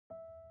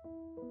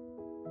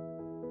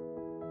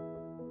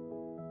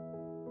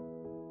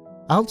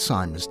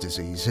Alzheimer's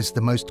disease is the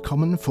most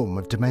common form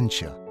of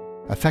dementia,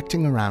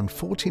 affecting around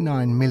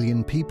 49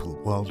 million people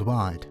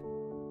worldwide.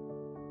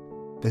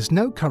 There's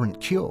no current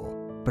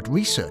cure, but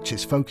research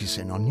is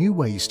focusing on new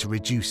ways to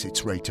reduce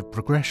its rate of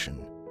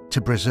progression,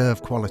 to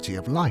preserve quality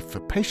of life for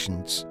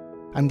patients,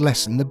 and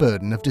lessen the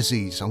burden of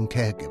disease on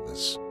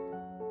caregivers.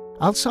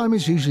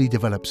 Alzheimer's usually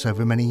develops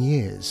over many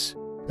years.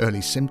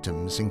 Early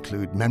symptoms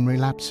include memory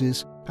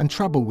lapses and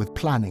trouble with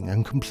planning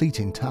and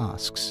completing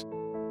tasks.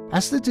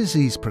 As the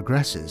disease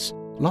progresses,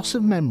 loss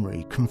of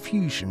memory,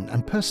 confusion,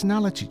 and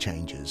personality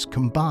changes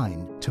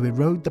combine to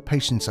erode the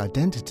patient's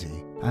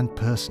identity and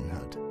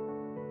personhood.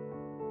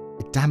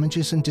 It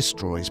damages and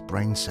destroys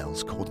brain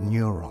cells called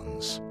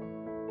neurons.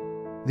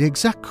 The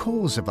exact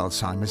cause of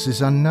Alzheimer's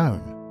is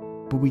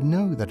unknown, but we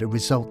know that it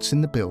results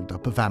in the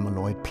buildup of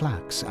amyloid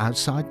plaques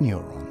outside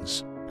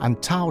neurons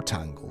and tau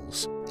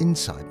tangles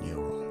inside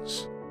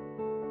neurons.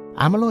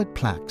 Amyloid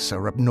plaques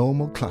are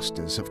abnormal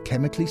clusters of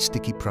chemically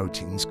sticky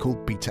proteins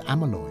called beta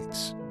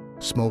amyloids.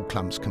 Small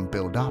clumps can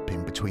build up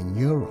in between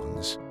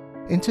neurons,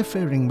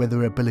 interfering with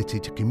their ability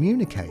to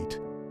communicate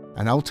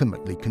and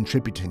ultimately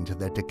contributing to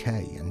their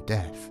decay and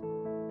death.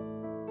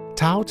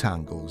 Tau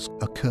tangles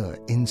occur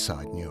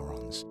inside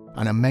neurons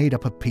and are made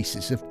up of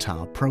pieces of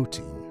tau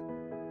protein.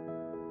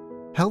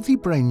 Healthy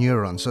brain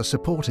neurons are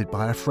supported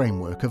by a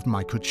framework of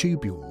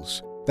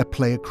microtubules that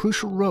play a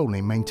crucial role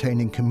in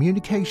maintaining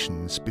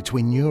communications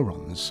between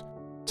neurons.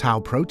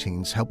 Tau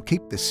proteins help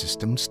keep this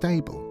system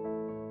stable.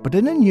 But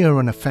in a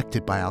neuron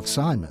affected by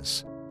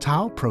Alzheimer's,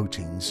 tau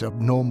proteins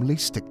abnormally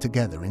stick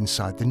together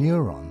inside the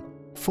neuron,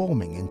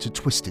 forming into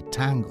twisted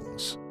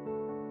tangles.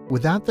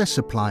 Without their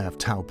supply of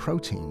tau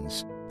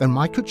proteins, the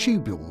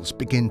microtubules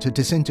begin to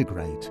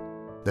disintegrate.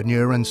 The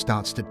neuron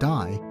starts to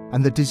die,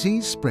 and the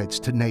disease spreads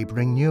to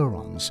neighboring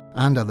neurons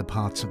and other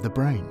parts of the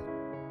brain.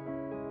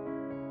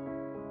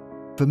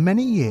 For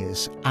many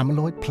years,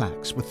 amyloid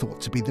plaques were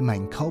thought to be the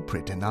main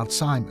culprit in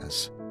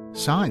Alzheimer's.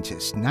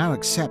 Scientists now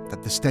accept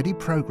that the steady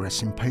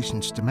progress in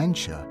patients'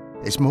 dementia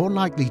is more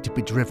likely to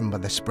be driven by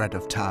the spread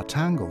of tau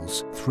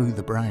tangles through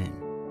the brain.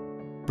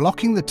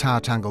 Blocking the tau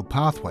tangle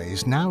pathway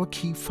is now a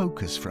key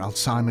focus for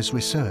Alzheimer's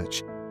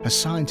research as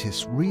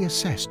scientists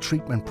reassess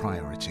treatment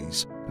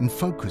priorities and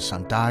focus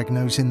on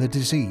diagnosing the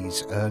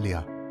disease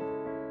earlier.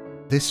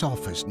 This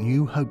offers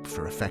new hope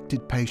for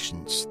affected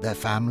patients, their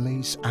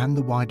families, and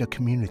the wider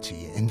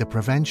community in the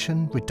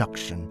prevention,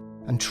 reduction,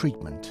 and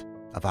treatment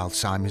of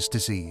Alzheimer's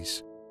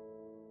disease.